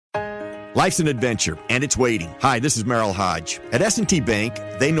Life's an adventure, and it's waiting. Hi, this is Merrill Hodge. At S&T Bank,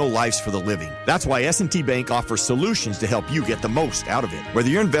 they know life's for the living. That's why S&T Bank offers solutions to help you get the most out of it. Whether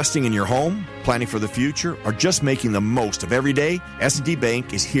you're investing in your home, planning for the future, or just making the most of every day, S&T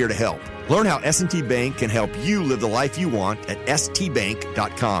Bank is here to help. Learn how S&T Bank can help you live the life you want at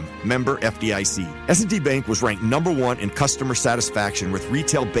stbank.com. Member FDIC. S&T Bank was ranked #1 in customer satisfaction with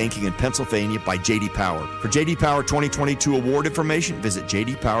retail banking in Pennsylvania by J.D. Power. For J.D. Power 2022 award information, visit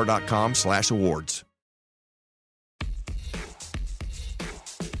jdpower.com/awards.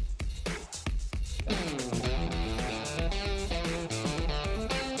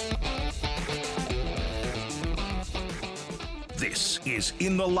 This is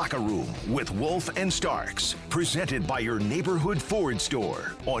In the Locker Room with Wolf and Starks, presented by your neighborhood Ford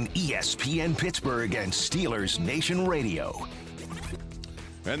store on ESPN Pittsburgh and Steelers Nation Radio.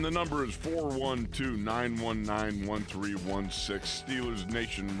 And the number is 412-919-1316, Steelers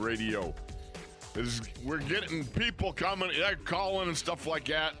Nation Radio. We're getting people coming, calling and stuff like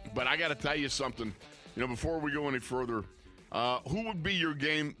that, but I got to tell you something. You know, before we go any further, who would be your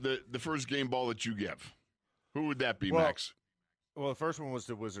game, the first game ball that you give? Who would that be, Max? Well, the first one was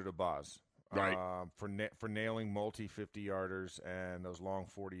the Wizard of Oz, right? For nailing multi 50-yarders and those long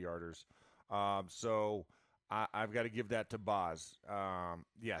 40-yarders. So I've got to give that to Boz.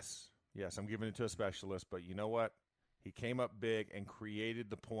 Yes, I'm giving it to a specialist. But you know what? He came up big and created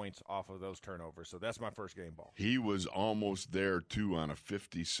the points off of those turnovers. So that's my first game ball. He was almost there too on a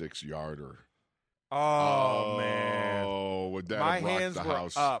 56-yarder. Oh man! Oh, would that my have rocked hands the were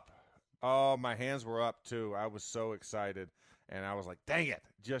house? up. Oh, my hands were up too. I was so excited. And I was like, dang it,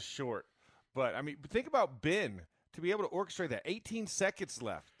 just short. But, I mean, think about Ben to be able to orchestrate that. 18 seconds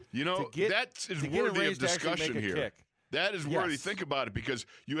left. You know, that is worthy of discussion here. Kick. That is worthy. Think about it, because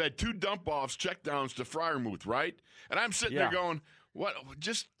you had 2 dump-offs, checkdowns to Freiermuth, right? And I'm sitting there going, what?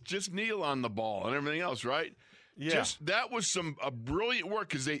 Just kneel on the ball and everything else, right? Yeah. That was a brilliant work,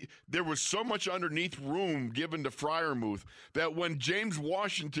 because there was so much underneath room given to Freiermuth that when James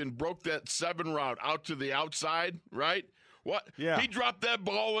Washington broke that 7 route out to the outside, right? What? Yeah. He dropped that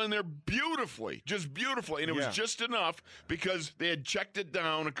ball in there beautifully, just beautifully. And it was just enough because they had checked it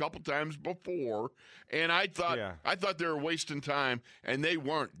down a couple times before. And I thought they were wasting time, and they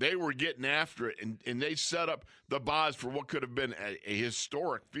weren't. They were getting after it, and they set up the Boz for what could have been a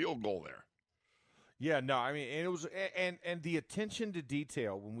historic field goal there. Yeah, no, I mean, and it was and the attention to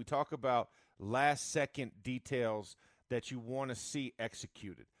detail when we talk about last second details that you want to see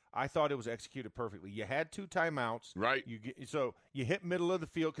executed. I thought it was executed perfectly. You had 2 timeouts. Right. So you hit middle of the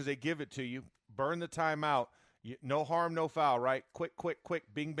field because they give it to you. Burn the timeout. No harm, no foul, right? Quick,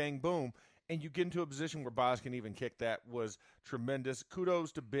 bing, bang, boom. And you get into a position where Boz can even kick. That was tremendous.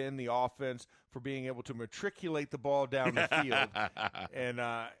 Kudos to Ben, the offense, for being able to matriculate the ball down the field in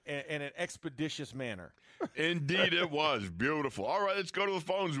an expeditious manner. Indeed, it was. Beautiful. All right, let's go to the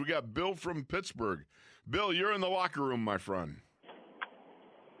phones. We got Bill from Pittsburgh. Bill, you're in the locker room, my friend.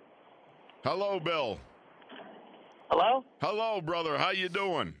 Hello, Bill. Hello? Hello, brother. How you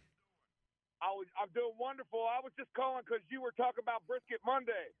doing? I'm doing wonderful. I was just calling because you were talking about Brisket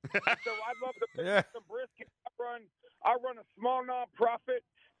Monday. So I'd love to pick some brisket. I run a small nonprofit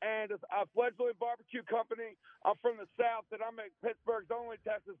and a fledgling barbecue company. I'm from the South, and I make Pittsburgh's only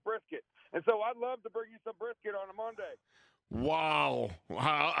Texas brisket. And so I'd love to bring you some brisket on a Monday. Wow.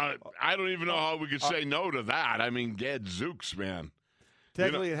 I don't even know how we could say no to that. I mean, gadzooks, man.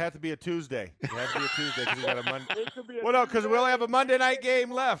 Technically, it'd have to be a Tuesday. It has to be a Tuesday because we got a Monday. Well, no, because we only have a Monday night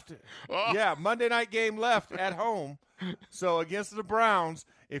game left. Oh. Yeah, Monday night game left at home. So against the Browns,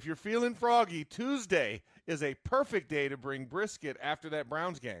 if you're feeling froggy, Tuesday is a perfect day to bring brisket after that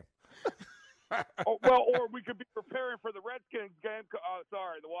Browns game. Or we could be preparing for the Redskins game. The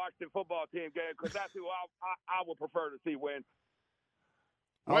Washington football team game, because that's who I would prefer to see win.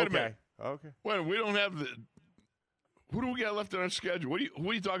 Wait a minute. Okay. Wait, we don't have the. Who do we got left on our schedule? Who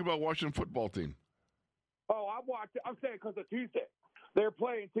are you talking about? Washington football team? Oh, I'm saying because of Tuesday. They're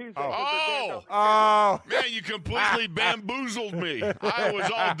playing Tuesday. Oh, man, you completely bamboozled me. I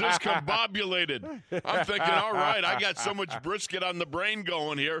was all discombobulated. I'm thinking, all right, I got so much brisket on the brain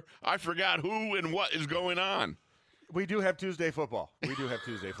going here, I forgot who and what is going on. We do have Tuesday football.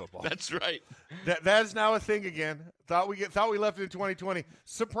 That's right. That is now a thing again. Thought we left it in 2020.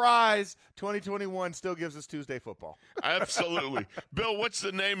 Surprise! 2021 still gives us Tuesday football. Absolutely. Bill, what's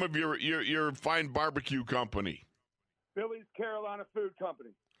the name of your fine barbecue company? Billy's Carolina Food Company.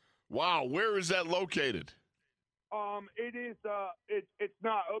 Wow, where is that located? It is. It's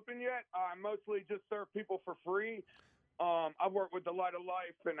not open yet. I mostly just serve people for free. I work with the Light of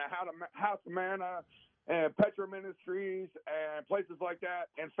Life and the House of Manna and Petra Ministries and places like that,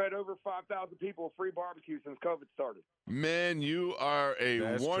 and fed over 5,000 people with free barbecue since COVID started. Man, you are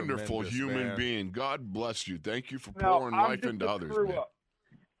That's wonderful human man. being. God bless you. Thank you for pouring life into others, man. Up.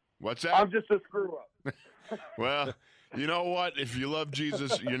 What's that? I'm just a screw up. Well, you know what? If you love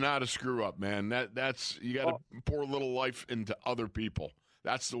Jesus, you're not a screw up, man. That's you got to pour a little life into other people.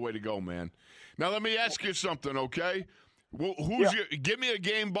 That's the way to go, man. Now let me ask you something, okay? Well, give me a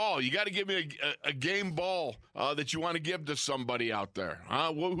game ball. You got to give me a game ball that you want to give to somebody out there.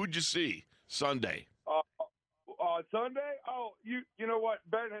 Huh? Who'd you see Sunday? Sunday? Oh, you know what?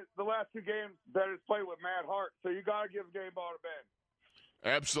 Ben, the last two games, Ben has played with Matt Hart, so you got to give a game ball to Ben.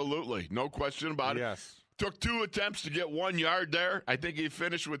 Absolutely. No question about it. Yes. Took 2 attempts to get 1 yard there. I think he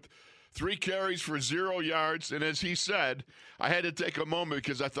finished with 3 carries for 0 yards. And as he said, I had to take a moment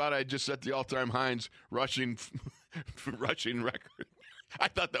because I thought I just set the all-time Hines rushing record. I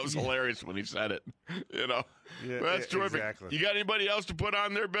thought that was hilarious when he said it. You know, yeah, that's terrific. Exactly. You got anybody else to put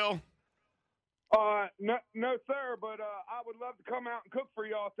on there, Bill? No, sir. But I would love to come out and cook for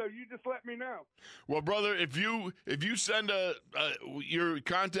y'all. So you just let me know. Well, brother, if you send your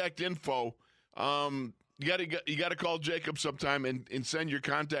contact info, you got to call Jacob sometime and send your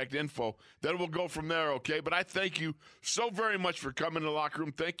contact info. Then we'll go from there, okay? But I thank you so very much for coming to the locker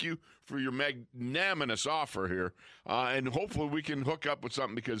room. Thank you for your magnanimous offer here. And hopefully we can hook up with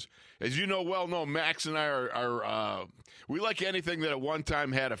something because, as you know, Max and I are we like anything that at one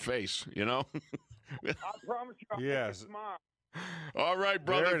time had a face, you know? I promise you I'll yes. make a smile. All right,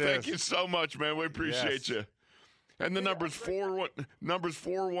 brother. Thank is. you so much, man. We appreciate you. And the number's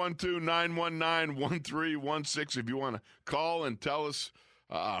 412-919-1316 if you want to call and tell us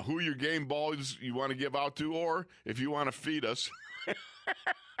who your game balls you want to give out to, or if you want to feed us.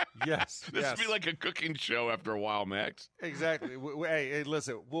 Yes. This would be like a cooking show after a while, Max. Exactly. Hey,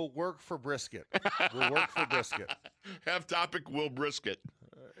 listen, we'll work for brisket. Have topic, we'll brisket.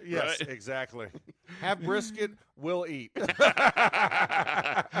 Yes, right? Exactly. Have brisket, we'll eat. No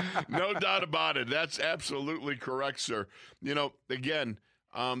doubt about it. That's absolutely correct, sir. You know, again,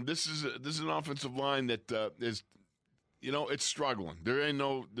 this is an offensive line that is, you know, it's struggling. There's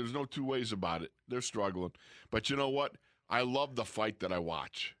no two ways about it. They're struggling. But you know what? I love the fight that I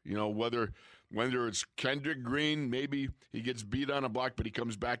watch. You know, whether it's Kendrick Green, maybe he gets beat on a block, but he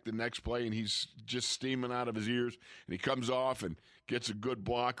comes back the next play and he's just steaming out of his ears, and he comes off and gets a good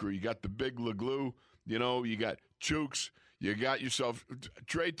block, or you got the big Leglue, you know, you got Chooks, you got yourself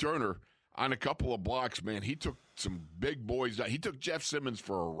Trey Turner on a couple of blocks, man. He took some big boys down. He took Jeff Simmons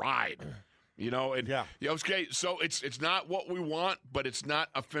for a ride. You know, and okay, so it's not what we want, but it's not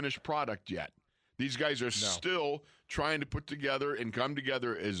a finished product yet. These guys are still trying to put together and come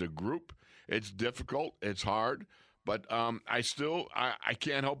together as a group. It's difficult. It's hard. But I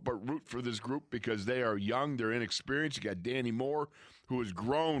can't help but root for this group because they are young. They're inexperienced. You got Danny Moore, who has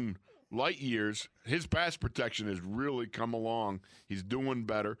grown light years. His pass protection has really come along. He's doing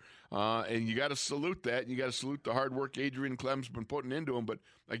better. And you got to salute that. You got to salute the hard work Adrian Clem's been putting into him. But,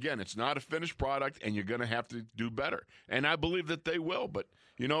 again, it's not a finished product, and you're going to have to do better. And I believe that they will. But,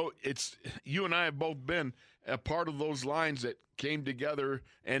 you know, you and I have both been a part of those lines that came together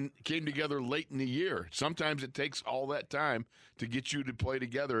late in the year. Sometimes it takes all that time to get you to play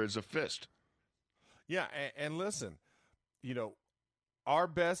together as a fist. Yeah, and listen, you know, our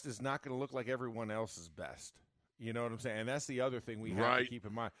best is not going to look like everyone else's best. You know what I'm saying? And that's the other thing we have to keep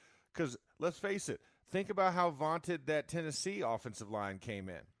in mind. Because let's face it, think about how vaunted that Tennessee offensive line came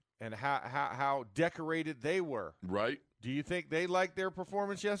in and how decorated they were. Right. Do you think they liked their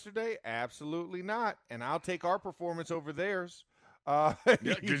performance yesterday? Absolutely not. And I'll take our performance over theirs. Yeah,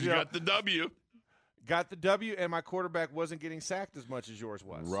 because you got the W. Got the W, and my quarterback wasn't getting sacked as much as yours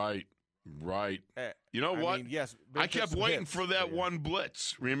was. Right. You know what? I mean, yes, I kept waiting for that one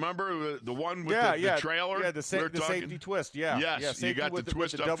blitz. Remember the one with the trailer? Yeah, the safety twist. Yeah. Yes, you got the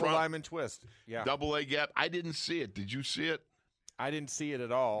twist with up double front. lineman twist. Yeah. Double A gap. I didn't see it. Did you see it? I didn't see it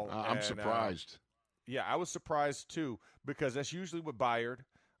at all. I'm surprised. Yeah, I was surprised too because that's usually with Byard.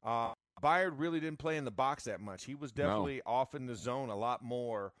 Byard really didn't play in the box that much. He was definitely off in the zone a lot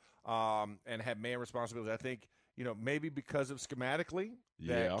more and had man responsibilities. I think, you know, maybe because of schematically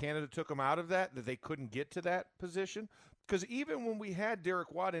that Canada took him out of that they couldn't get to that position. Because even when we had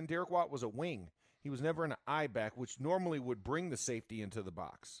Derek Watt, and Derek Watt was a wing, he was never an I-back, which normally would bring the safety into the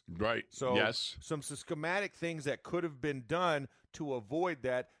box. Right. So some schematic things that could have been done to avoid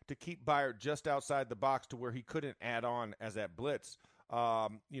that, to keep Byard just outside the box to where he couldn't add on as that blitz,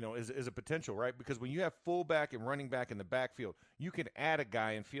 is a potential, right? Because when you have fullback and running back in the backfield, you can add a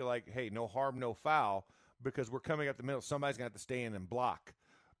guy and feel like, hey, no harm, no foul, because we're coming up the middle. Somebody's going to have to stay in and block.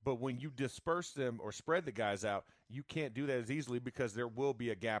 But when you disperse them or spread the guys out, you can't do that as easily because there will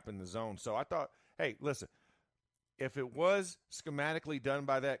be a gap in the zone. So I thought, hey, listen, if it was schematically done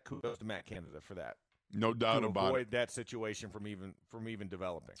by that, kudos to Matt Canada for that. No doubt about it. To avoid that situation from even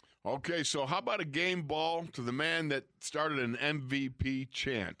developing. Okay, so how about a game ball to the man that started an MVP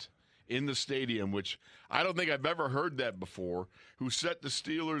chant in the stadium, which I don't think I've ever heard that before, who set the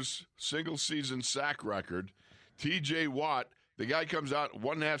Steelers' single-season sack record, T.J. Watt. The guy comes out,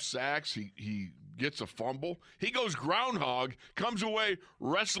 1.5 sacks. He gets a fumble. He goes groundhog, comes away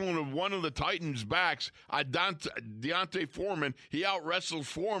wrestling with one of the Titans' backs, Deontay Foreman. He out-wrestles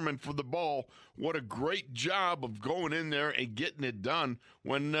Foreman for the ball. What a great job of going in there and getting it done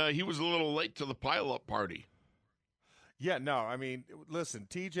when he was a little late to the pile-up party. Yeah, no, I mean, listen,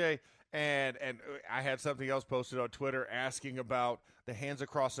 TJ, and I had something else posted on Twitter asking about the Hands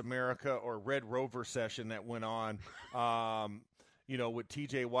Across America or Red Rover session that went on, with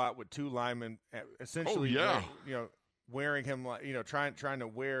TJ Watt with two linemen essentially, wearing him like, trying to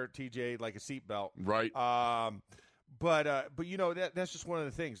wear TJ like a seatbelt. Right. But that's just one of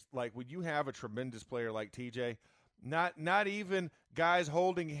the things. Like when you have a tremendous player like TJ, not even guys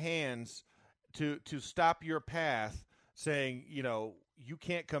holding hands to stop your path, saying, you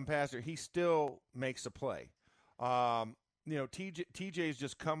can't come past her. He still makes a play. TJ's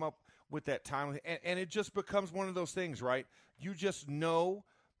just come up with that time, and it just becomes one of those things, right? You just know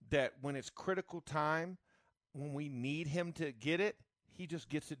that when it's critical time, when we need him to get it, he just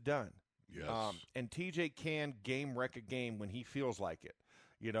gets it done. Yes. And TJ can game wreck a game when he feels like it,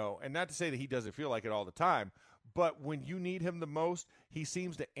 and not to say that he doesn't feel like it all the time, but when you need him the most, he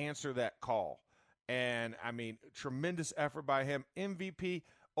seems to answer that call. And, I mean, tremendous effort by him. MVP,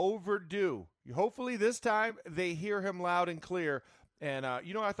 overdue. Hopefully this time they hear him loud and clear. And,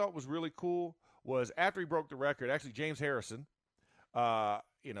 what I thought was really cool was after he broke the record, actually James Harrison,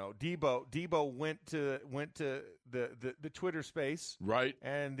 Debo went to the Twitter space. Right.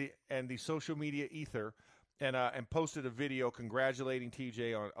 And the social media ether and posted a video congratulating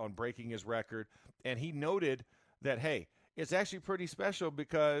TJ on breaking his record. And he noted that, hey, it's actually pretty special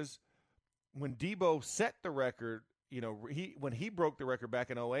because – when Debo set the record, when he broke the record back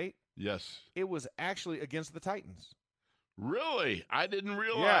in 2008, yes, it was actually against the Titans. Really? I didn't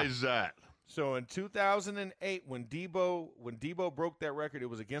realize that. So in 2008, when Debo broke that record, it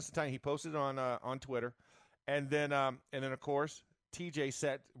was against the Titans. He posted it on Twitter, and then of course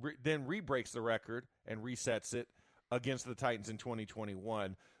TJ then re-breaks the record and resets it against the Titans in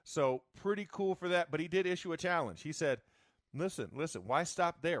 2021. So pretty cool for that. But he did issue a challenge. He said, Listen, why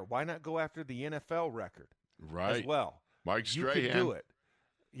stop there? Why not go after the NFL record as well? Mike Strahan. You can do it.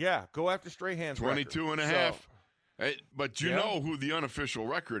 Yeah, go after Strahan's 22 record. and a half. But you know who the unofficial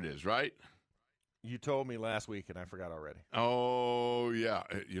record is, right? You told me last week, and I forgot already. Oh, yeah.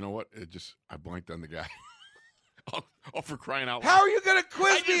 You know what? I blanked on the guy. Oh, for crying out loud. How are you going to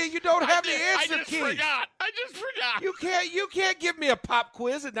quiz me and you don't have the answer key? I just forgot. You can't give me a pop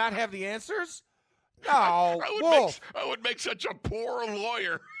quiz and not have the answers. No, Wolf. I would make such a poor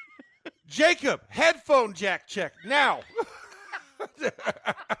lawyer. Jacob, headphone jack check now.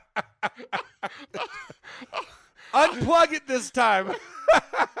 Unplug it this time.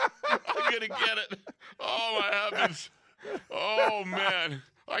 I'm going to get it. Oh, my heavens. Oh, man.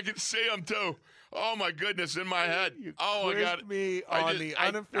 I can see him, too. Oh, my goodness, in my head. You I got me on the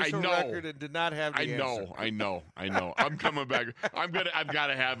unofficial record and did not have the answer. I know. I'm coming back. I've got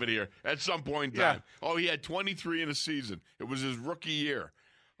to have it here at some point in time. Yeah. Oh, he had 23 in a season. It was his rookie year.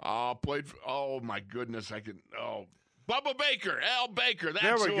 Oh, my goodness. Bubba Baker, Al Baker.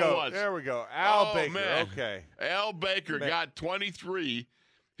 That's who it was. There we go. Al Baker. Man. Okay. Al Baker got 23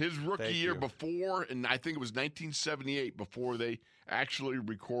 his rookie year before, and I think it was 1978 before they actually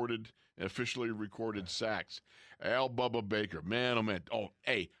officially recorded sacks. Al Bubba Baker. Man, oh, man. Oh,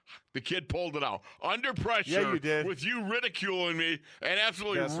 hey, the kid pulled it out. Under pressure. Yeah, you did. With you ridiculing me and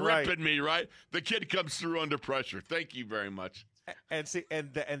absolutely ripping me, right? The kid comes through under pressure. Thank you very much. And see,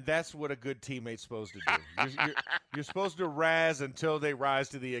 and that's what a good teammate's supposed to do. You're supposed to razz until they rise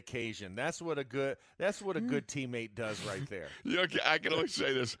to the occasion. That's what a good teammate does right there. I can only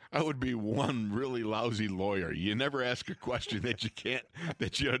say this: I would be one really lousy lawyer. You never ask a question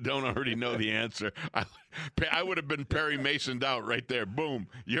that you don't already know the answer. I would have been Perry Masoned out right there. Boom,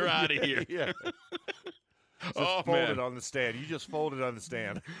 you're out of here. Yeah. Folded on the stand. You just folded on the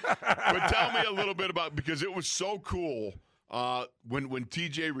stand. But tell me a little bit about, because it was so cool. When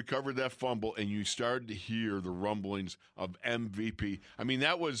TJ recovered that fumble and you started to hear the rumblings of MVP, I mean,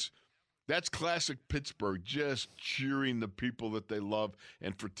 that was That's classic Pittsburgh, just cheering the people that they love.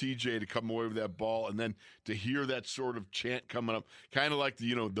 And for TJ to come away with that ball and then to hear that sort of chant coming up, kind of like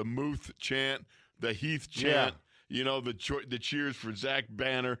the Muth chant, the Heath chant, the cheers for Zach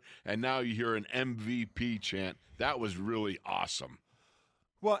Banner, and now you hear an MVP chant. That was really awesome.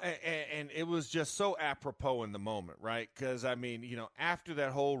 Well, and it was just so apropos in the moment, right? Because, after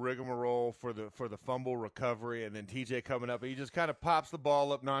that whole rigmarole for the fumble recovery and then TJ coming up, he just kind of pops the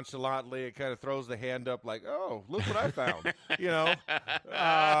ball up nonchalantly and kind of throws the hand up like, oh, look what I found,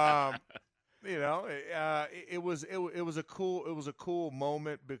 It was a cool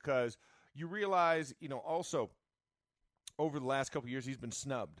moment because you realize, also over the last couple of years he's been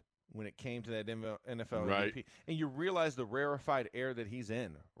snubbed when it came to that NFL right. MVP. And you realize the rarefied air that he's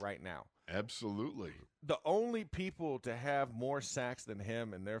in right now. Absolutely. The only people to have more sacks than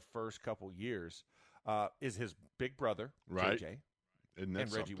him in their first couple years is his big brother, right. JJ, and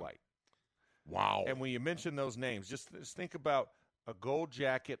Reggie White. Wow. And when you mention those names, just think about a gold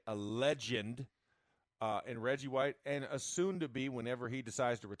jacket, a legend, in Reggie White, and a soon-to-be, whenever he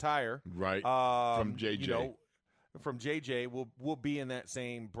decides to retire. Right, from JJ. From JJ will be in that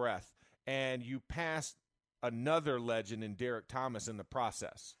same breath. And you pass another legend in Derek Thomas in the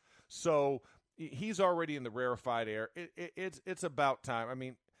process. So he's already in the rarefied air. It's about time. I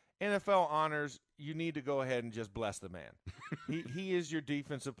mean, NFL honors, you need to go ahead and just bless the man. He is your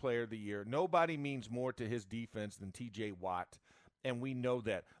defensive player of the year. Nobody means more to his defense than TJ Watt, and we know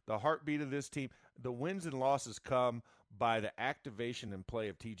that. The heartbeat of this team, the wins and losses come by the activation and play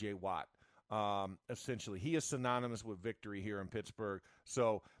of TJ Watt. Essentially, he is synonymous with victory here in Pittsburgh.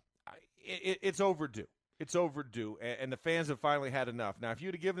 So it's overdue. It's overdue, and the fans have finally had enough. Now, if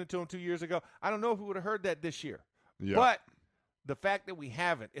you'd have given it to him 2 years ago, I don't know if we would have heard that this year. Yeah. But the fact that we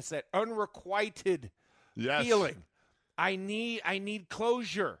haven't, it's that unrequited feeling. I need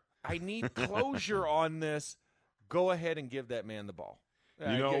closure. I need closure on this. Go ahead and give that man the ball.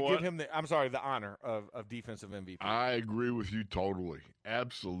 Give him the honor of defensive MVP. I agree with you totally.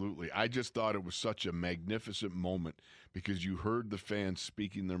 Absolutely. I just thought it was such a magnificent moment because you heard the fans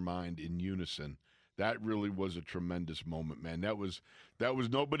speaking their mind in unison. That really was a tremendous moment, man. That was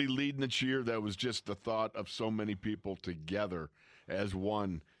nobody leading the cheer. That was just the thought of so many people together as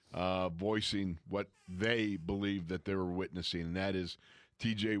one, voicing what they believed that they were witnessing, and that is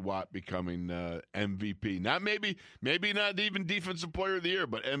TJ Watt becoming MVP. Not maybe not even Defensive Player of the Year,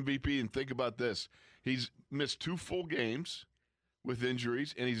 but MVP. And think about this. He's missed 2 full games with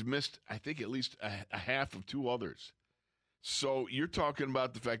injuries, and he's missed, I think, at least a half of 2 others. So you're talking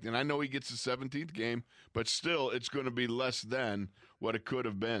about the fact, and I know he gets the 17th game, but still it's going to be less than what it could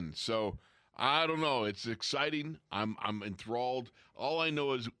have been. So I don't know. It's exciting. I'm enthralled. All I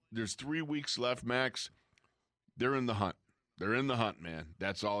know is there's 3 weeks left, Max. They're in the hunt. They're in the hunt, man.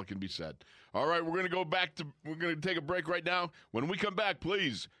 That's all that can be said. All right, we're going to take a break right now. When we come back,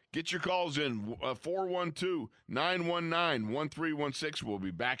 please get your calls in, 412-919-1316. We'll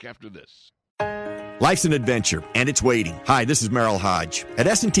be back after this. Life's an adventure, and it's waiting. Hi, this is Merrill Hodge. At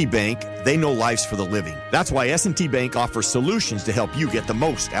S&T Bank, they know life's for the living. That's why S&T Bank offers solutions to help you get the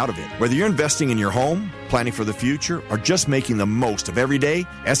most out of it. Whether you're investing in your home, planning for the future, or just making the most of every day,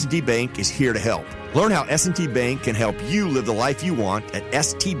 S&T Bank is here to help. Learn how S&T Bank can help you live the life you want at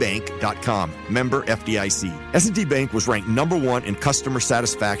stbank.com. Member FDIC. S&T Bank was ranked #1 in customer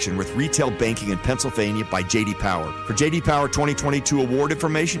satisfaction with retail banking in Pennsylvania by J.D. Power. For J.D. Power 2022 award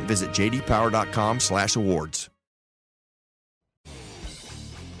information, visit jdpower.com/awards.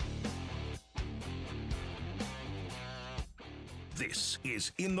 This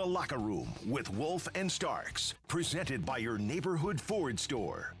is In the Locker Room with Wolf and Starks, presented by your neighborhood Ford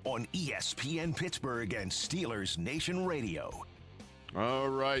store on ESPN Pittsburgh and Steelers Nation Radio. All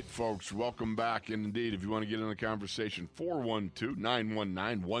right, folks, welcome back. And indeed, if you want to get in the conversation,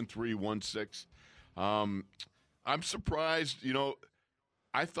 412-919-1316. I'm surprised,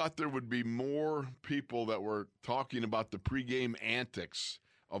 I thought there would be more people that were talking about the pregame antics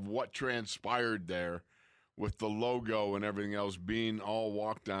of what transpired there with the logo and everything else being all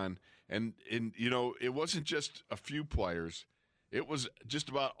walked on. And it wasn't just a few players. It was just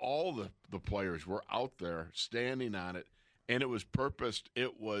about all the players were out there standing on it, and it was purposed.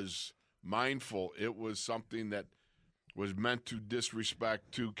 It was mindful. It was something that was meant to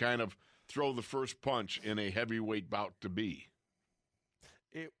disrespect, to kind of throw the first punch in a heavyweight bout to be.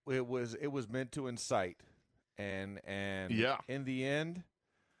 It was meant to incite, and yeah. In the end,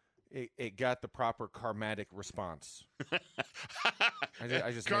 it got the proper karmatic response.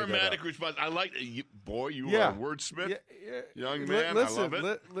 I just karmatic response. I like it. Boy, you are a wordsmith, young man. Listen, I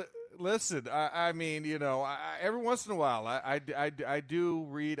love it. Listen, I mean, every once in a while, I do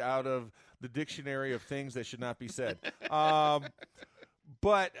read out of the dictionary of things that should not be said.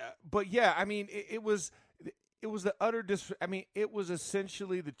 But yeah, I mean, it was the utter I mean, it was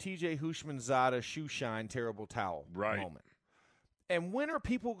essentially the T.J. Houshmandzadeh shoe shine terrible towel moment. And when are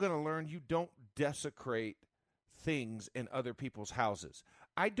people going to learn you don't desecrate things in other people's houses?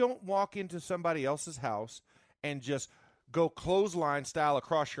 I don't walk into somebody else's house and just go clothesline style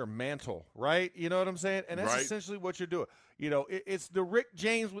across your mantle, right? You know what I'm saying? And that's essentially what you're doing. It's the Rick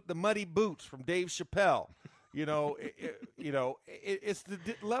James with the muddy boots from Dave Chappelle. It's the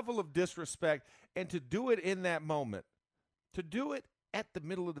level of disrespect, and to do it in that moment, to do it at the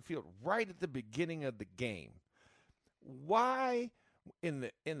middle of the field, right at the beginning of the game. Why, in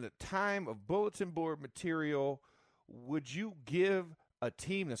the time of bulletin board material, would you give a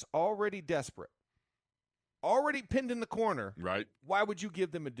team that's already desperate, already pinned in the corner, right? Why would you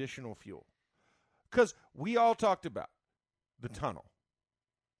give them additional fuel? Because we all talked about the tunnel.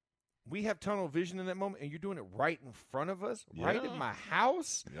 We have tunnel vision in that moment, and you're doing it right in front of us, right in my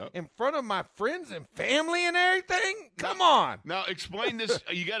house, in front of my friends and family and everything. Come on. Now, explain this.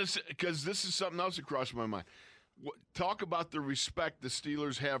 You got to, because this is something else that crossed my mind. Talk about the respect the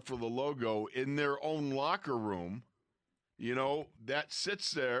Steelers have for the logo in their own locker room. That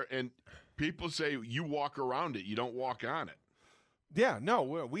sits there, and people say you walk around it. You don't walk on it. Yeah, no,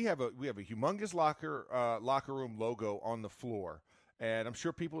 we have a humongous locker room logo on the floor. And I'm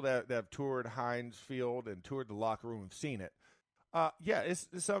sure people that have toured Heinz Field and toured the locker room have seen it. It's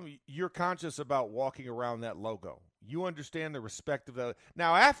something you're conscious about walking around that logo. You understand the respect of that.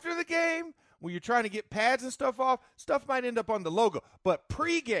 Now, after the game, when you're trying to get pads and stuff off, stuff might end up on the logo. But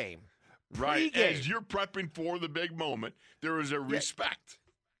pregame, as you're prepping for the big moment, there is a respect.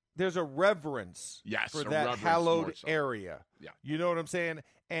 There's a reverence for that hallowed area. Yeah. You know what I'm saying?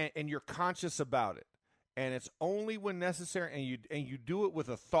 And you're conscious about it. And it's only when necessary, and you do it with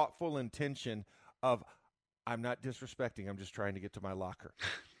a thoughtful intention of, I'm not disrespecting, I'm just trying to get to my locker.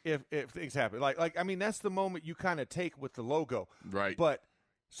 if things happen, I mean, that's the moment you kind of take with the logo, right? But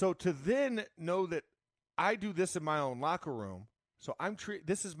so to then know that I do this in my own locker room, so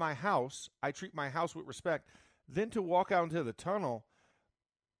this is my house. I treat my house with respect. Then to walk out into the tunnel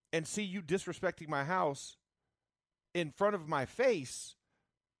and see you disrespecting my house in front of my face.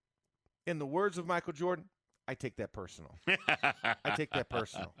 In the words of Michael Jordan, I take that personal. I take that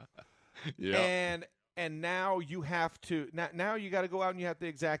personal. Yeah. And now you have to now you got to go out and you have to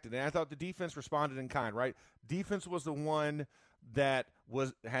exact it. And I thought the defense responded in kind, right? Defense was the one that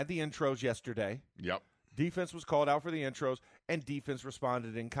had the intros yesterday. Yep. Defense was called out for the intros, and defense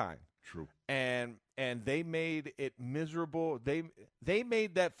responded in kind. True. And they made it miserable. They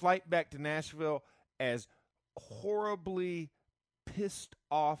made that flight back to Nashville as horribly pissed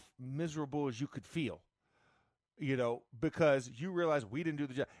off, miserable as you could feel, because you realize we didn't do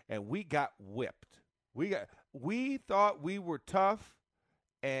the job and we got whipped. We thought we were tough,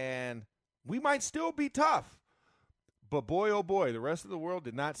 and we might still be tough, but boy, oh boy, the rest of the world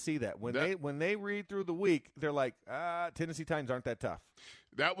did not see that. When they read through the week, they're like, Tennessee Titans aren't that tough.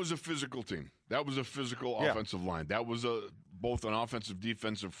 That was a physical team. That was a physical offensive line. That was both an offensive,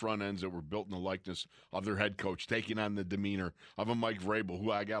 defensive front ends that were built in the likeness of their head coach, taking on the demeanor of a Mike Vrabel,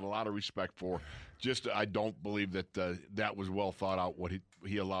 who I got a lot of respect for. I don't believe that that was well thought out, what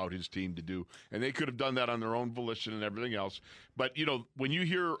he allowed his team to do. And they could have done that on their own volition and everything else. But, when you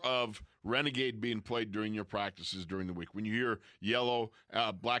hear of Renegade being played during your practices during the week, when you hear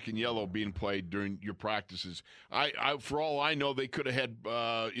black and yellow being played during your practices, I for all I know, they could have had,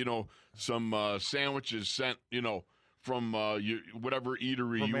 some sandwiches sent, from whatever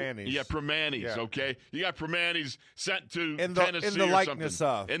eatery. Primanti's. Primanti's, yeah. Okay? You got Primanti's sent to In Tennessee the or likeness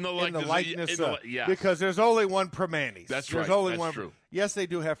something. of. In the likeness of. Yes. Because there's only one Primanti's. That's there's right. Only That's one. true. Yes, they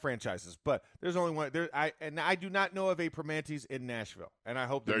do have franchises, but there's only one. I do not know of a Primanti's in Nashville, and I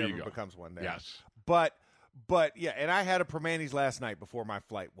hope there never becomes one there. Yes. But yeah, and I had a Primanti's last night before my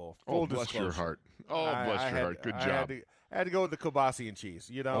flight, Wolf. Full bless disclosure. your heart. Bless your heart. Good job. I had to go with the kielbasa and cheese.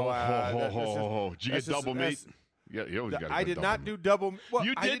 Did you get double meat? Yeah, you always got. I did not do double. Well,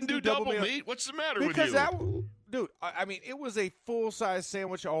 you didn't do double meat? What's the matter with you? Dude, I mean, it was a full-size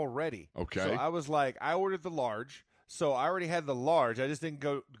sandwich already. Okay. So I was like, I ordered the large, so I already had the large. I just didn't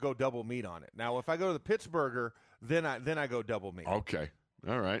go double meat on it. Now, if I go to the Pittsburgher, then I go double meat. Okay.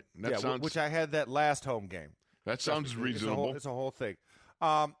 All right. Which I had that last home game. That sounds reasonable. It's a whole thing.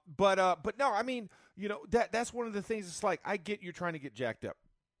 But no, I mean, that's one of the things. It's like, I get you're trying to get jacked up.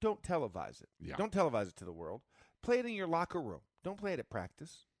 Don't televise it. Yeah. Don't televise it to the world. Play it in your locker room. Don't play it at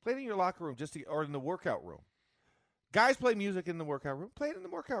practice. Play it in your locker room or in the workout room. Guys play music in the workout room. Play it in the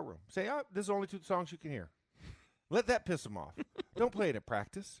workout room. Say, oh, this is only 2 songs you can hear. Let that piss them off. Don't play it at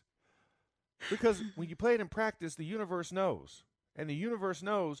practice. Because when you play it in practice, the universe knows. And the universe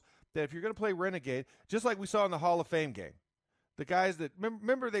knows that if you're going to play Renegade, just like we saw in the Hall of Fame game, the guys that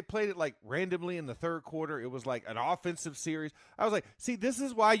remember they played it like randomly in the third quarter. It was like an offensive series. I was like, see, this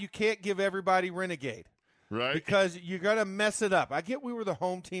is why you can't give everybody Renegade. Right. Because you're going to mess it up. I get we were the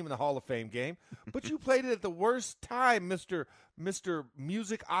home team in the Hall of Fame game, but you played it at the worst time, Mr.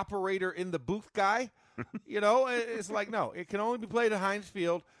 Music Operator in the booth guy. It's like, no, it can only be played at Heinz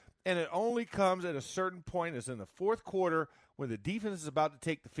Field, and it only comes at a certain point. It's in the fourth quarter when the defense is about to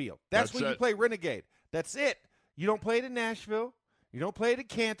take the field. That's when you play Renegade. That's it. You don't play it in Nashville. You don't play it in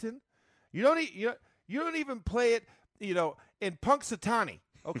Canton. You don't even play it, in Punxsutawney,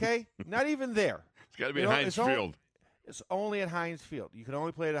 okay? Not even there. It's got to be at Heinz Field. It's only at Heinz Field. You can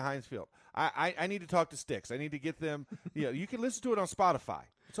only play it at Heinz Field. I need to talk to Styx. I need to get them. You can listen to it on Spotify.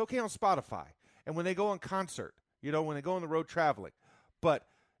 It's okay on Spotify. And when they go on concert, when they go on the road traveling. But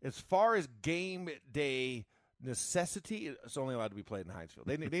as far as game day necessity, it's only allowed to be played in Heinz Field.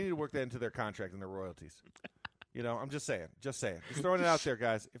 They need to work that into their contract and their royalties. I'm just saying. Just throwing it out there,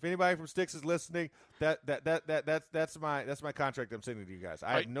 guys. If anybody from Styx is listening, that's my contract I'm sending to you guys.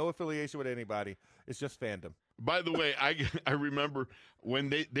 I have no affiliation with anybody. It's just fandom. By the way, I remember when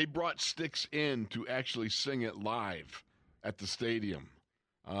they brought Styx in to actually sing it live at the stadium,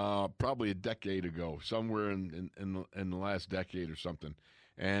 probably a decade ago, somewhere in the last decade or something.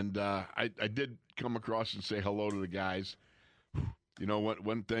 And I did come across and say hello to the guys.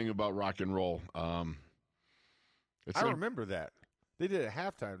 One thing about rock and roll. I remember that. They did it at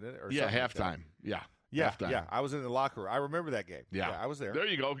halftime, didn't it? Or halftime. Like halftime. Yeah. I was in the locker room. I remember that game. Yeah, I was there. There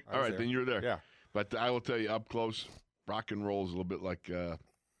you go. All right, then you're there. Yeah. But I will tell you, up close, rock and roll is a little bit like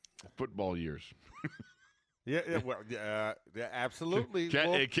football years. Absolutely.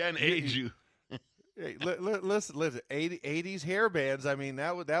 It can age you. Hey, listen. 80s hair bands. I mean,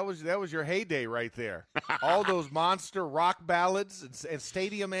 that was your heyday right there. All those monster rock ballads and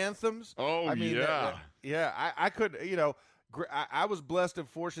stadium anthems. Oh, I mean, yeah. I could. I was blessed and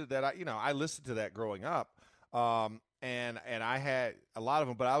fortunate that I listened to that growing up, and I had a lot of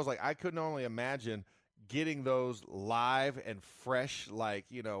them. But I was like, I couldn't only imagine getting those live and fresh,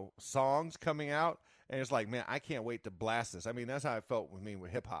 songs coming out. And it's like, man, I can't wait to blast this. I mean, that's how I felt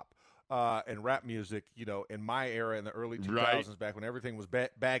with hip hop. And rap music, in my era in the early 2000s, back when everything was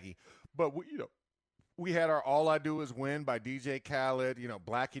baggy. But we had our "All I Do Is Win" by DJ Khaled,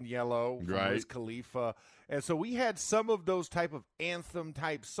 "Black and Yellow" from Wiz Khalifa, and so we had some of those type of anthem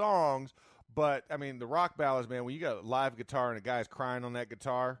type songs. But I mean, the rock ballads, man, when you got a live guitar and a guy's crying on that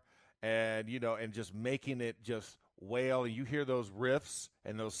guitar, and and just making it just wail, and you hear those riffs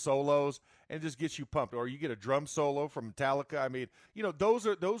and those solos, and it just gets you pumped. Or you get a drum solo from Metallica. I mean, those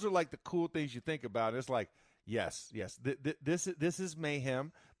are like the cool things you think about. It's like, yes, this is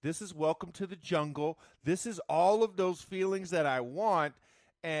mayhem. This is Welcome to the Jungle. This is all of those feelings that I want,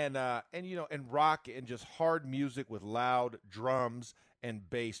 and rock and just hard music with loud drums and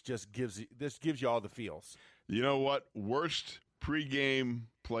bass just gives you all the feels. You know what? Worst pregame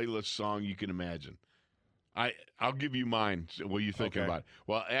playlist song you can imagine. I'll give you mine. What are you thinking about?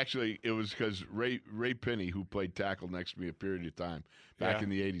 Well, actually, it was because Ray Penny, who played tackle next to me a period of time back in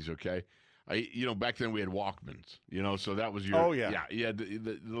the 80s, okay? Back then we had Walkmans, so that was your... Oh, yeah. Yeah, you had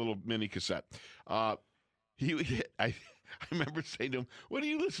the little mini cassette. I remember saying to him, what do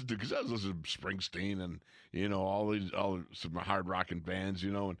you listen to? Because I was listening to Springsteen and, all some hard-rocking bands,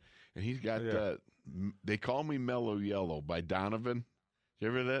 and he's got... They Call Me Mellow Yellow by Donovan. You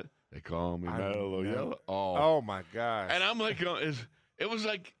ever hear that? They call me Mellow Yellow. Oh, my gosh. And I'm like, it was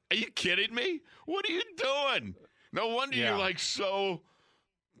like, are you kidding me? What are you doing? No wonder you're like so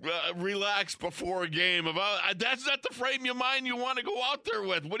relaxed before a game. That's not the frame of mind you want to go out there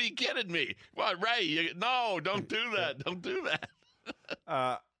with. What are you kidding me? What, Ray? No, don't do that. Don't do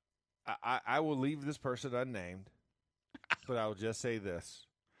that. I will leave this person unnamed, but I will just say this.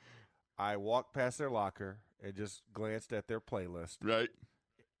 I walked past their locker and just glanced at their playlist. Right.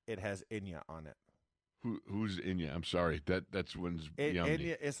 It has Enya on it. Who's Enya? I'm sorry. That's when's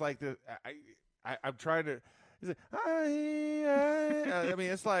Enya. It's like I'm trying to. I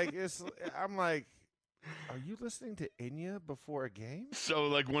mean, I'm like, are you listening to Enya before a game? So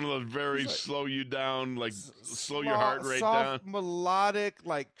like one of those very slow you down, like slow your heart rate soft, down, melodic,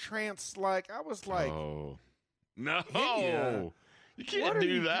 like trance. Like I was like, oh no. Enya. You can't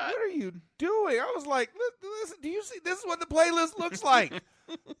do that. What are you doing? I was like, listen, do you see? This is what the playlist looks like.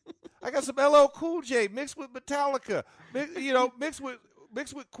 I got some LL Cool J mixed with Metallica, mixed with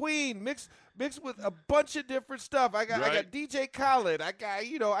mixed with Queen, mixed with a bunch of different stuff. I got DJ Khaled.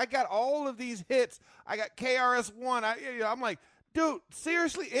 I got all of these hits. I got KRS-One. I'm like, dude,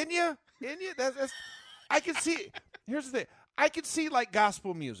 seriously, Enya? That's I can see. Here's the thing. I can see like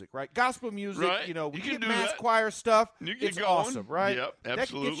gospel music, right? Gospel music, right. We get mass choir stuff. It's awesome, right? Yep, absolutely. That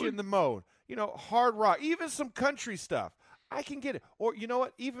can get you in the mode. Hard rock, even some country stuff. I can get it. Or you know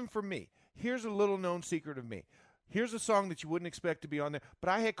what? Even for me, here's a little known secret of me. Here's a song that you wouldn't expect to be on there, but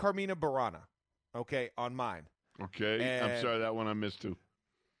I had Carmina Burana, on mine. Okay, and I'm sorry, that one I missed too.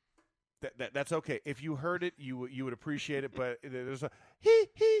 That's okay. If you heard it, you would appreciate it. But there's a hee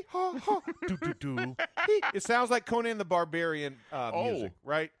hee ha ha do do do. It sounds like Conan the Barbarian music,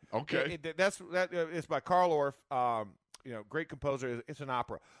 right? Okay, it's by Carl Orff. Great composer. It's an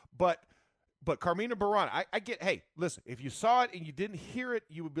opera, but Carmina Burana, I get. Hey, listen, if you saw it and you didn't hear it,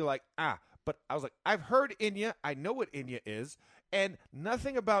 you would be like, ah. But I was like, I've heard Enya. I know what Enya is, and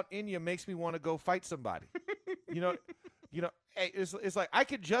nothing about Enya makes me want to go fight somebody. It's like I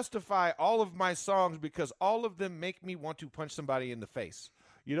could justify all of my songs because all of them make me want to punch somebody in the face.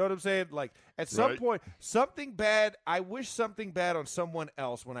 You know what I'm saying? Like at some point, something bad. I wish something bad on someone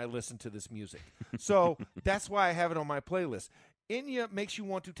else when I listen to this music. So that's why I have it on my playlist. Enya makes you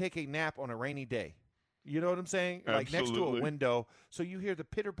want to take a nap on a rainy day. You know what I'm saying? Absolutely. Like next to a window, so you hear the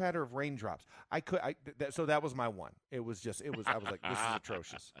pitter patter of raindrops. So that was my one. I was like, this is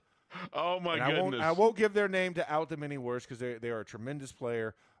atrocious. Oh my goodness! I won't give their name to out them any worse because they are a tremendous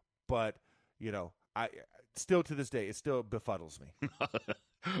player, but I still to this day it still befuddles me.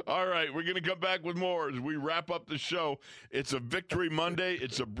 All right, we're going to come back with more as we wrap up the show. It's a Victory Monday.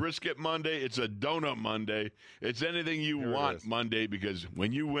 It's a Brisket Monday. It's a Donut Monday. It's anything you want Monday because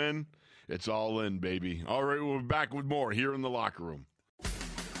when you win, it's all in, baby. All right, we're back with more here in the locker room.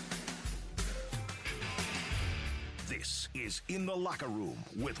 This is In the Locker Room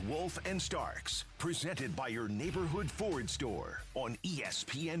with Wolf and Starks, presented by your neighborhood Ford store on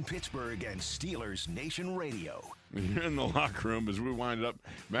ESPN Pittsburgh and Steelers Nation Radio. Here in the locker room as we wind up,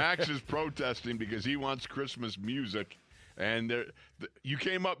 Max is protesting because he wants Christmas music. And you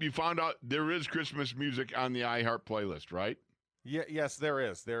came up, you found out there is Christmas music on the iHeart playlist, right? Yeah, yes, there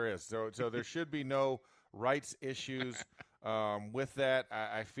is. So there should be no rights issues with that.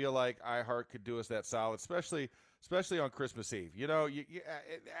 I feel like iHeart could do us that solid, especially on Christmas Eve.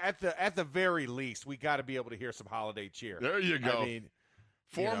 At the very least, we got to be able to hear some holiday cheer. There you go. I mean,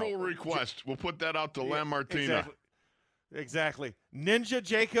 formal request. We'll put that out to Lam Martina. Exactly. Ninja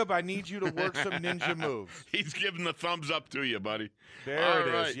Jacob, I need you to work some ninja moves. He's giving the thumbs up to you, buddy. There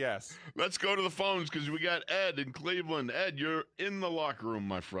it is, yes. Let's go to the phones because we got Ed in Cleveland. Ed, you're in the locker room,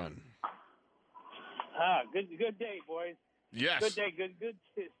 my friend. Good day, boys. Yes. Good day. Good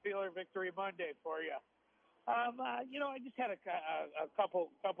Steeler Victory Monday for you. I just had a couple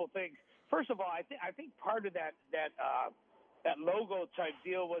things. First of all, I think part of that logo type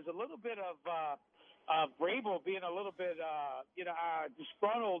deal was a little bit of Vrabel being a little bit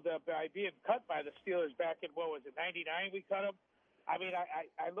disgruntled by being cut by the Steelers back in '99 we cut him. I mean,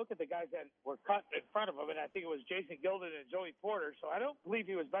 I look at the guys that were cut in front of him, and I think it was Jason Gilden and Joey Porter. So I don't believe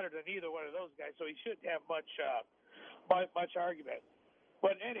he was better than either one of those guys. So he shouldn't have much argument.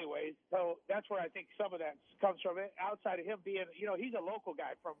 But anyways, so that's where I think some of that comes from. Outside of him being, he's a local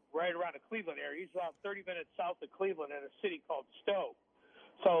guy from right around the Cleveland area. He's about 30 minutes south of Cleveland in a city called Stowe.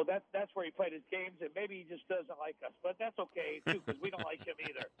 So that's where he played his games, and maybe he just doesn't like us. But that's okay, too, because we don't like him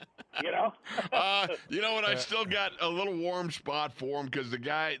either, You know what? I still got a little warm spot for him because the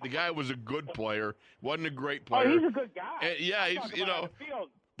guy was a good player, wasn't a great player. Oh, he's a good guy. He's, on the field.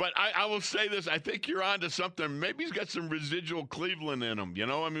 But I will say this. I think you're on to something. Maybe he's got some residual Cleveland in him.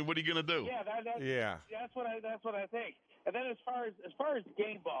 I mean, what are you going to do? Yeah, that's what I think. And then as far as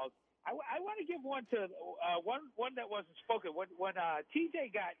game balls, I want to give one to one that wasn't spoken. When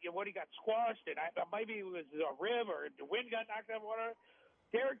TJ got when he got squashed, and maybe it was a rib or the wind got knocked out, whatever.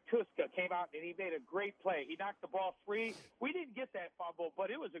 Derek Tuska came out and he made a great play. He knocked the ball free. We didn't get that fumble, but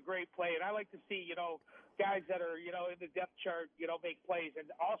it was a great play. And I like to see, guys that are, in the depth chart, make plays.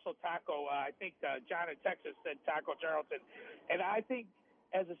 And also Taco, I think John in Texas said Taco Charlton. And I think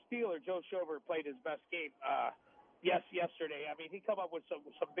as a Steeler, Joe Schobert played his best game yesterday. I mean, he come up with some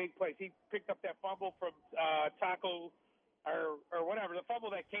big plays. He picked up that fumble from Taco or whatever, the fumble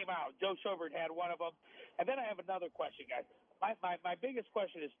that came out. Joe Schobert had one of them. And then I have another question, guys. My biggest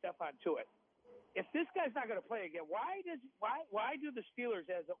question is Stephon Tuitt. If this guy's not going to play again, why do the Steelers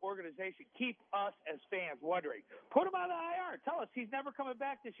as an organization keep us as fans wondering? Put him on the IR. Tell us he's never coming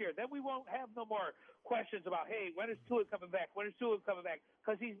back this year. Then we won't have no more questions about, hey, when is Tuitt coming back? When is Tuitt coming back?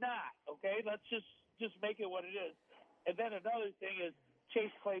 Because he's not. Okay, let's just make it what it is. And then another thing is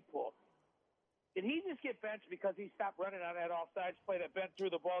Chase Claypool. Did he just get benched because he stopped running on that offsides play that Ben threw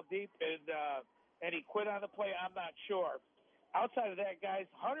the ball deep and he quit on the play? I'm not sure. Outside of that, guys,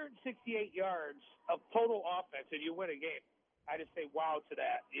 168 yards of total offense, and you win a game. I just say wow to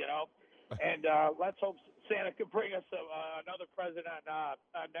that, you know. And let's hope Santa can bring us another present on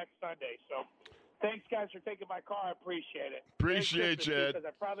next Sunday. So thanks, guys, for taking my call. I appreciate it. Appreciate you, Ed. Because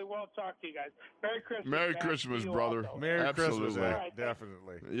I probably won't talk to you guys. Merry Christmas. Merry Christmas, brother. Also. Merry Absolutely. Christmas, Ed. Right,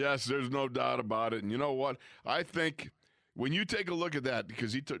 Definitely. Yes, there's no doubt about it. And you know what? I think when you take a look at that,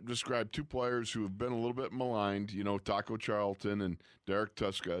 because he described two players who have been a little bit maligned, you know, Taco Charlton and Derek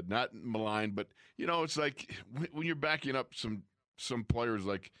Tuska. Not maligned, but, you know, it's like when you're backing up some players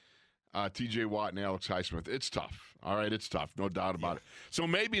like T.J. Watt and Alex Highsmith, it's tough. All right, it's tough, no doubt about it. So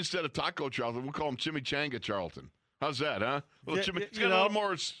maybe instead of Taco Charlton, we'll call him Chimichanga Charlton. How's that, huh? It's got a little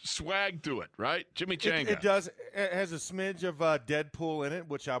more swag to it, right? Chimichanga. It does. It has a smidge of Deadpool in it,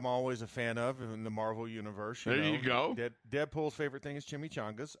 which I'm always a fan of in the Marvel universe. You go. Deadpool's favorite thing is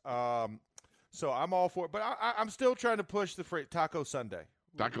chimichangas. So I'm all for it. But I'm still trying to push the phrase Taco Sunday.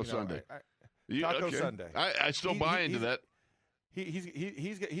 Taco Sunday. Taco Sunday. I still buy into that.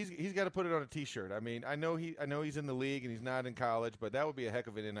 He's got to put it on a T-shirt. I mean, I know he's in the league and he's not in college, but that would be a heck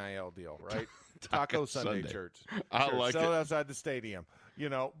of an NIL deal, right? Taco Sunday church. I like Sell it. it outside the stadium, you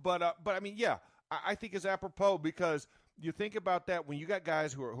know. But I mean, yeah, I think it's apropos because you think about that when you got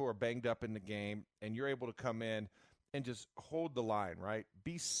guys who are banged up in the game and you're able to come in and just hold the line, right?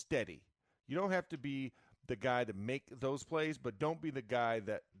 Be steady. You don't have to be the guy to make those plays, but don't be the guy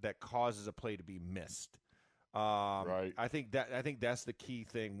that causes a play to be missed. Right. I think that's the key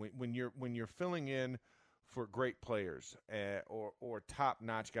thing when you're filling in for great players or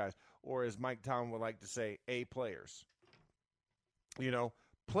top-notch guys, or as Mike Tomlin would like to say, A players. You know,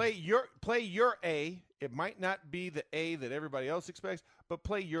 play your A. It might not be the A that everybody else expects, but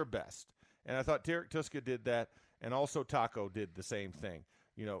play your best. And I thought Derek Tuska did that, and also Taco did the same thing.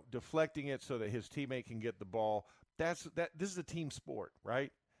 You know, deflecting it so that his teammate can get the ball. This is a team sport, right?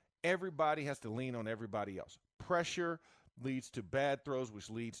 Everybody has to lean on everybody else. Pressure leads to bad throws, which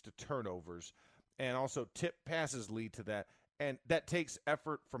leads to turnovers. And also tip passes lead to that. And that takes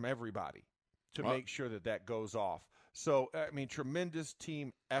effort from everybody to make sure that goes off. So, I mean, tremendous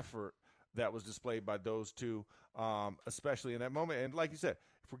team effort that was displayed by those two, especially in that moment. And like you said,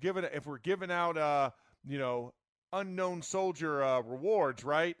 if we're giving out, unknown soldier rewards,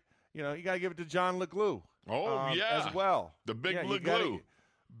 right? You know, you got to give it to John LeGlue. As well. The big LeGlue.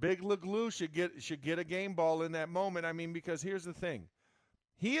 Big LeGlue should get a game ball in that moment. I mean, because here's the thing.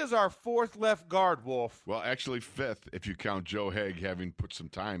 He is our fourth left guard, Wolf. Well, actually fifth if you count Joe Haig having put some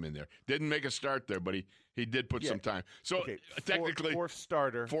time in there. Didn't make a start there, but he did put some time. So technically fourth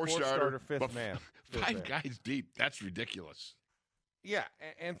starter, fifth man. Five guys deep. That's ridiculous. Yeah,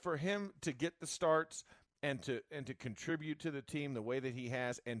 and for him to get the starts and to contribute to the team the way that he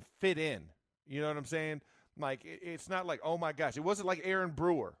has and fit in. You know what I'm saying? Like, it's not like, oh, my gosh. It wasn't like Aaron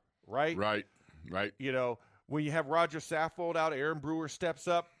Brewer, right? Right. You know, when you have Roger Saffold out, Aaron Brewer steps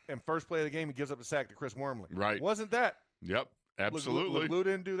up, and first play of the game, he gives up a sack to Chris Wormley. Right. Wasn't that? Yep, absolutely. LeGlue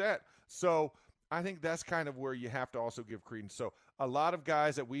didn't do that. So I think that's kind of where you have to also give credence. So a lot of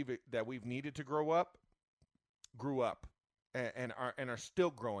guys that we've needed to grow up grew up and are still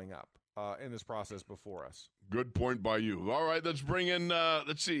growing up in this process before us. Good point by you. All right, let's bring in,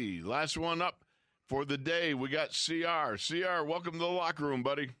 last one up. For the day, we got CR. CR, welcome to the locker room,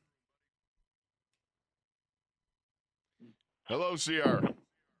 buddy. Hello, CR.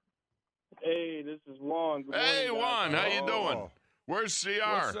 Hey, this is Juan. Good hey, morning, Juan, how you doing? Where's CR?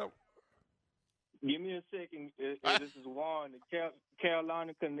 What's up? Give me a second. This is Juan, the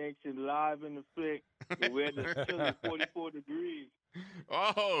Carolina Connection, live in the flick. We're at the chilly 44 degrees.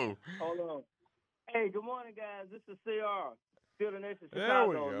 Oh. Hold on. Hey, good morning, guys. This is CR. Still the Nation There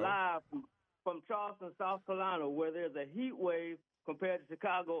we Chicago, go. live from Charleston, South Carolina, where there's a heat wave compared to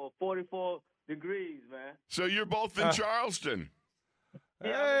Chicago of 44 degrees, man. So you're both in Charleston.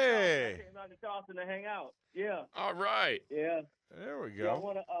 Yeah, Hey. I came out to Charleston to hang out. Yeah. All right. Yeah. There we Yeah, I go.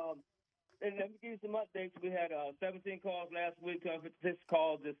 want to and let me give you some updates. We had 17 calls last week, 56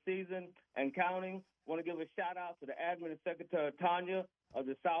 calls this season and counting. Want to give a shout-out to the admin and secretary, Tanya, of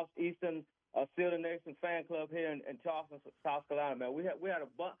the Southeastern Seal the Nation fan club here in Charleston, South Carolina, man. We had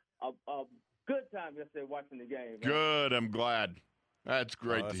a good time yesterday watching the game, man. Good. I'm glad. That's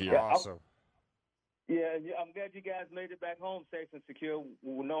great to hear. Awesome. Yeah, I'm glad you guys made it back home safe and secure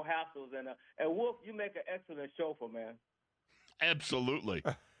with no hassles. And Wolf, you make an excellent chauffeur, man. Absolutely.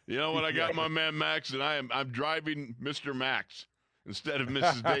 You know what? I got my man Max, and I'm driving Mr. Max instead of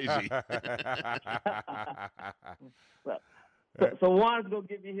Mrs. Daisy. So Juan's going to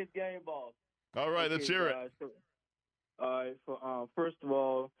give you his game balls. All right, let's hear it. First of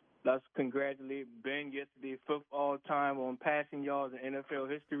all, let's congratulate Ben yesterday, 5th all-time on passing yards in NFL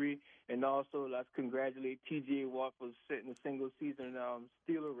history. And also, let's congratulate T.J. Watt for setting a single-season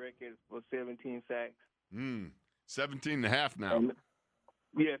Steeler record for 17 sacks. 17 and a half now.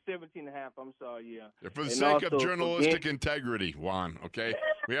 Yeah, 17 and a half. I'm sorry, yeah. For the sake of journalistic integrity, Juan, okay?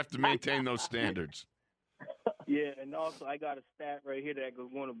 We have to maintain those standards. Yeah, and also I got a stat right here that is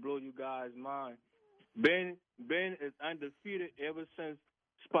going to blow you guys' mind. Ben is undefeated ever since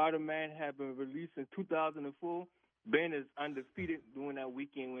Spider-Man had been released in 2004. Ben is undefeated during that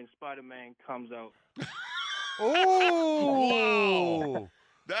weekend when Spider-Man comes out. Oh! Wow.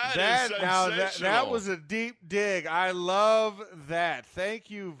 That was a deep dig. I love that. Thank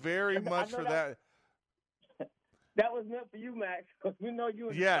you very much for that. That was meant for you, Max. We know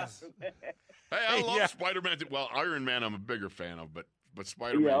you. Yes. Hey, I love Spider-Man. Well, Iron Man, I'm a bigger fan of, but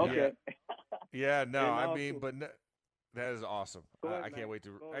Spider-Man. Yeah, okay. Yeah, no, I mean, but no, that is awesome. I can't wait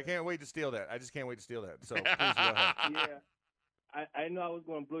to steal that. I just can't wait to steal that. So please go ahead. Yeah, I know I was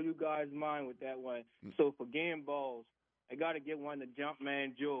going to blow you guys' mind with that one. So for game balls, I got to get one to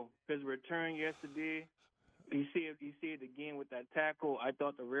Jumpman Joe. His return yesterday, he said it again with that tackle. I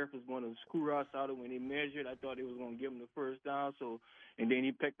thought the ref was going to screw us out of when he measured. I thought he was going to give him the first down. And then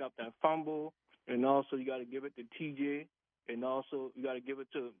he picked up that fumble. And also you got to give it to TJ. And also you got to give it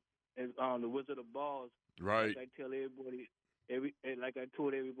to the Wizard of Balls. Right. Like I tell everybody, like I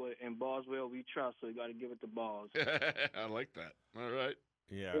told everybody, in Boswell we trust. So you got to give it to Balls. I like that. All right.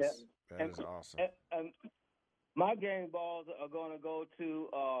 Yes, that is awesome. My game balls are going to go to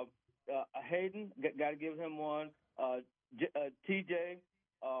Hayden. Got to give him one. TJ.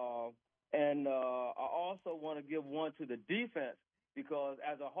 And I also want to give one to the defense because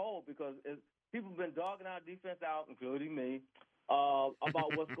as a whole, people have been dogging our defense out, including me,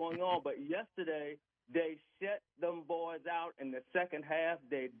 about what's going on. But yesterday, they shut them boys out in the second half.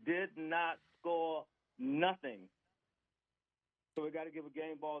 They did not score nothing. So we got to give a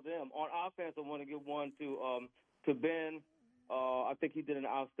game ball to them. On offense, I want to give one to Ben. I think he did an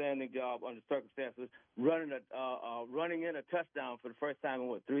outstanding job under circumstances, running in a touchdown for the first time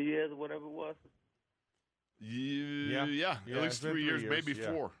in 3 years or whatever it was. Yeah. At least 3 years, maybe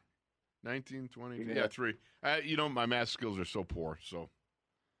 4. 19, 20, 3. My math skills are so poor, so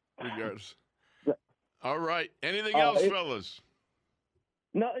regardless. All right. Anything else, fellas?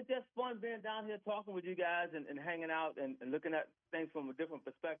 No, it's just fun being down here talking with you guys and hanging out and looking at things from a different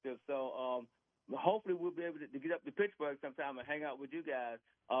perspective. So hopefully we'll be able to get up to Pittsburgh sometime and hang out with you guys,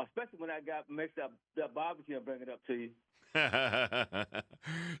 especially when I makes that barbecue and bring it up to you.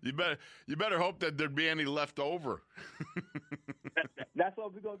 You better hope that there'd be any left over. That's why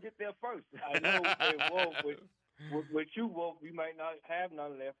we're going to get there first. I know. With you, Wolf, we might not have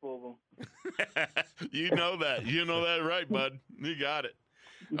none left over. You know that. You know that right, bud. You got it.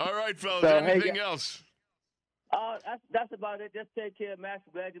 All right, fellas. Anything else? That's about it. Just take care, Max.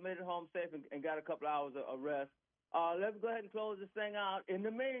 Glad you made it home safe and got a couple hours of rest. Let's go ahead and close this thing out. In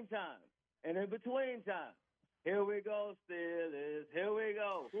the meantime, and in between time, here we go, Steelers. Here we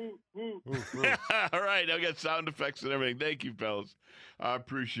go. All right. I got sound effects and everything. Thank you, fellas. I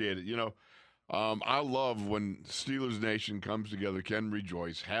appreciate it. I love when Steelers Nation comes together, can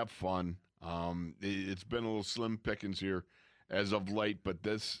rejoice, have fun. It's been a little slim pickings here as of late, but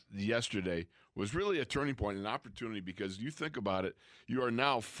this yesterday was really a turning point, an opportunity, because you think about it, you are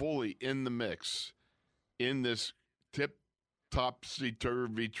now fully in the mix in this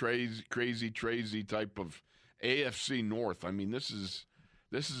topsy-turvy, crazy type of AFC North. I mean, this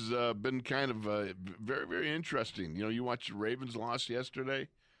has been kind of very, very interesting. You watched the Ravens lost yesterday.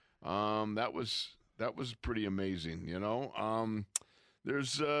 That was pretty amazing.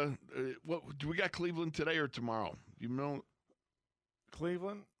 There's do we got Cleveland today or tomorrow?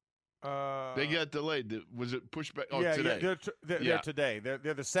 Cleveland. They got delayed. Was it pushed back? Oh, yeah, today. They're today. They're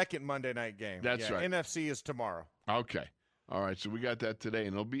the second Monday night game. That's right. NFC is tomorrow. Okay. All right. So we got that today,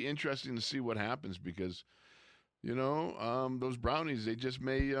 and it'll be interesting to see what happens because, those Brownies, they just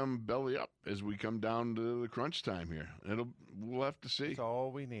may belly up as we come down to the crunch time here. We'll have to see. That's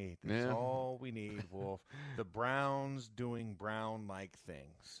all we need. That's all we need, Wolf. The Browns doing Brown-like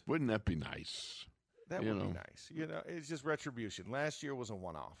things. Wouldn't that be nice? That would be nice. It's just retribution. Last year was a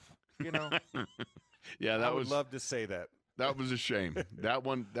one-off. Yeah, I would love to say that. That was a shame. that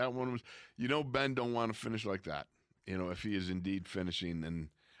one was. Ben don't want to finish like that. If he is indeed finishing, and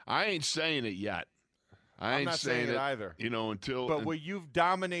I ain't saying it yet. I'm not saying it either. Until. But where you've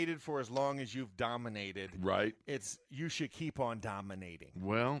dominated for as long as you've dominated, right? You should keep on dominating.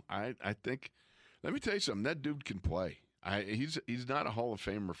 Well, I think. Let me tell you something. That dude can play. He's not a Hall of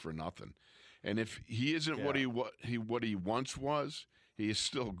Famer for nothing. And if he isn't what he once was, he is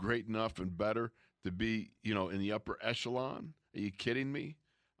still great enough and better to be, in the upper echelon. Are you kidding me?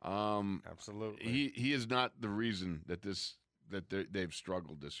 Absolutely. He is not the reason that they've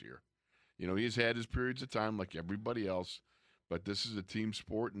struggled this year. He's had his periods of time like everybody else, but this is a team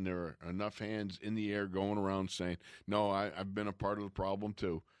sport, and there are enough hands in the air going around saying, no, I've been a part of the problem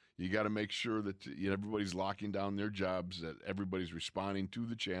too. You got to make sure that everybody's locking down their jobs, that everybody's responding to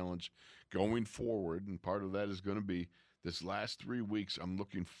the challenge going forward, and part of that is going to be this last 3 weeks. I'm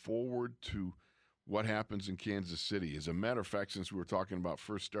looking forward to what happens in Kansas City. As a matter of fact, since we were talking about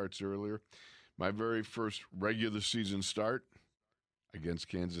first starts earlier, my very first regular season start against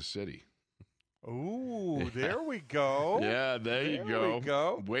Kansas City. Ooh, there we go. Yeah, there you we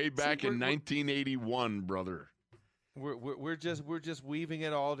go. Way back in 1981, brother. We're just weaving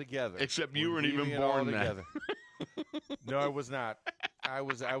it all together. Except you weren't even born then. No, I was not. I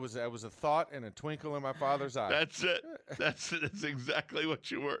was a thought and a twinkle in my father's eye. That's it. That's exactly what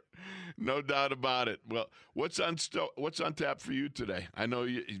you were. No doubt about it. Well, what's on tap for you today? I know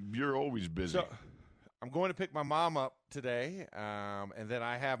you're always busy. So, I'm going to pick my mom up today, and then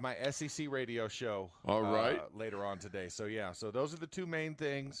I have my SEC radio show. All right. Later on today. So those are the two main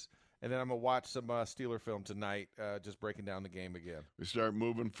things. And then I'm going to watch some Steeler film tonight, just breaking down the game again. We start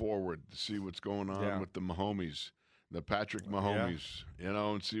moving forward to see what's going on with the Mahomes, the Patrick Mahomes,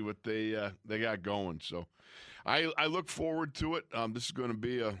 and see what they got going. So I look forward to it. This is going to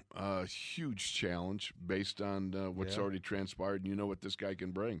be a huge challenge based on what's already transpired, and what this guy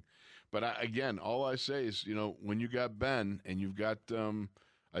can bring. But, again, all I say is, when you got Ben and you've got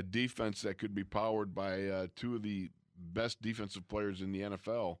a defense that could be powered by two of the best defensive players in the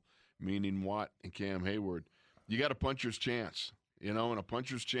NFL, meaning Watt and Cam Hayward, you got a puncher's chance, and a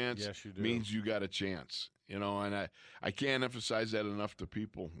puncher's chance means you got a chance, and I can't emphasize that enough to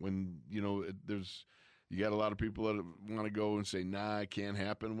people when, you got a lot of people that want to go and say, nah, it can't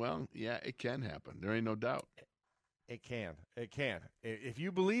happen. Well, yeah, it can happen. There ain't no doubt. It can. If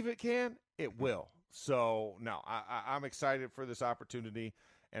you believe it can, it will. So, no, I'm excited for this opportunity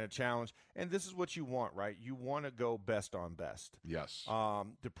and a challenge. And this is what you want, right? You want to go best on best. Yes.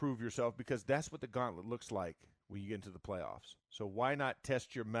 To prove yourself, because that's what the gauntlet looks like when you get into the playoffs. So why not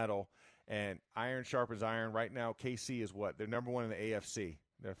test your mettle? And iron sharpens iron. Right now, KC is what? They're number one in the AFC.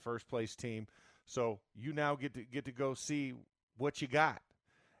 They're first-place team. So you now get to go see what you got.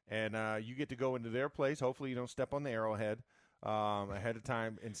 And you get to go into their place. Hopefully you don't step on the arrowhead ahead of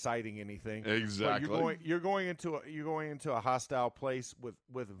time, inciting anything. Exactly. But you're going into a hostile place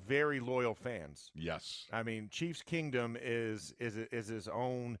with very loyal fans. Yes. I mean, Chiefs Kingdom is his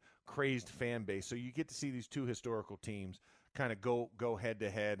own crazed fan base. So you get to see these two historical teams kind of go head to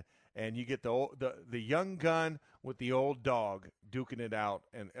head, and you get the young gun with the old dog duking it out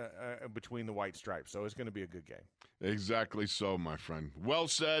and between the white stripes. So it's going to be a good game. Exactly so, my friend. Well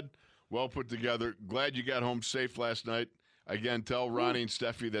said, well put together. Glad you got home safe last night. Again, tell Ronnie and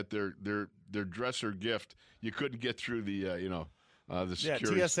Steffi that their dresser gift, you couldn't get through the the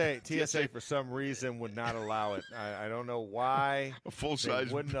security. Yeah, TSA for some reason would not allow it. I don't know why. A full-size.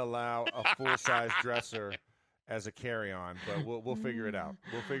 They wouldn't allow a full-size dresser as a carry-on, but we'll figure it out.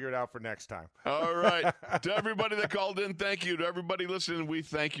 We'll figure it out for next time. All right. To everybody that called in, thank you. To everybody listening, we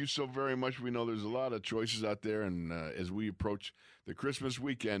thank you so very much. We know there's a lot of choices out there, and as we approach the Christmas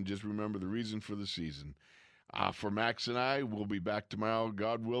weekend, just remember the reason for the season. For Max and I, we'll be back tomorrow,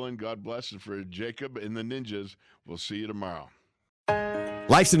 God willing, God bless. And for Jacob and the Ninjas, we'll see you tomorrow.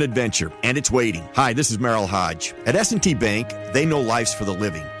 Life's an adventure, and it's waiting. Hi, this is Merrill Hodge. At S&T Bank, they know life's for the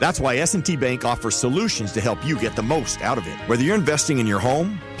living. That's why S&T Bank offers solutions to help you get the most out of it. Whether you're investing in your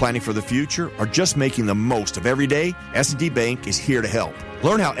home, planning for the future, or just making the most of every day, S&T Bank is here to help.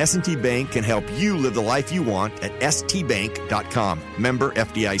 Learn how S&T Bank can help you live the life you want at stbank.com. Member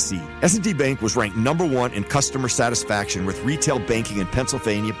FDIC. S&T Bank was ranked #1 in customer satisfaction with retail banking in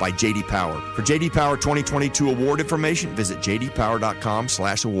Pennsylvania by J.D. Power. For J.D. Power 2022 award information, visit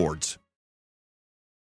jdpower.com/awards.